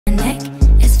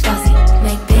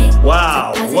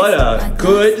What a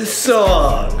good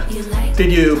song.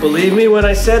 Did you believe me when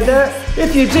I said that?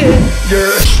 If you did, you're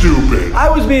stupid.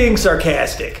 I was being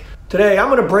sarcastic. Today, I'm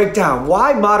gonna break down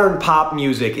why modern pop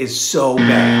music is so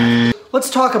bad.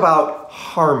 Let's talk about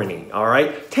harmony, all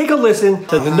right? Take a listen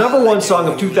to the #1 song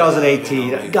of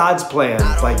 2018, God's Plan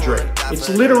by Drake. It's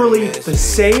literally the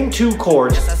same 2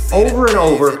 chords over and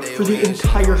over for the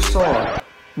entire song.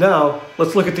 Now,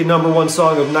 let's look at the #1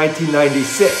 song of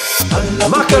 1996.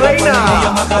 Macarena!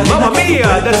 Mamma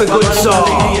Mia! That's a good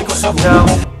song! Now,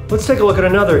 let's take a look at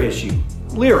another issue.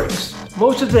 Lyrics.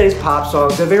 Most of today's pop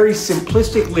songs have very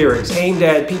simplistic lyrics aimed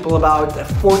at people about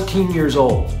 14 years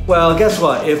old. Well, guess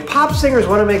what? If pop singers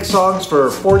want to make songs for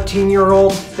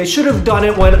 14-year-olds, they should have done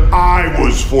it when I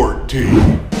was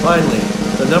 14. Finally,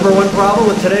 the #1 problem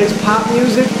with today's pop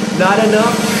music? Not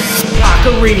enough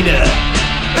ocarina.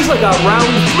 It's like a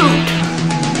round flute.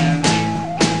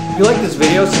 If you like this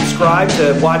video, subscribe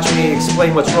to watch me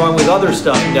explain what's wrong with other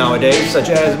stuff nowadays, such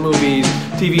as movies,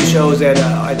 TV shows, and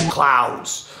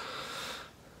clouds.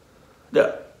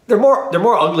 They're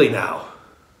more ugly now.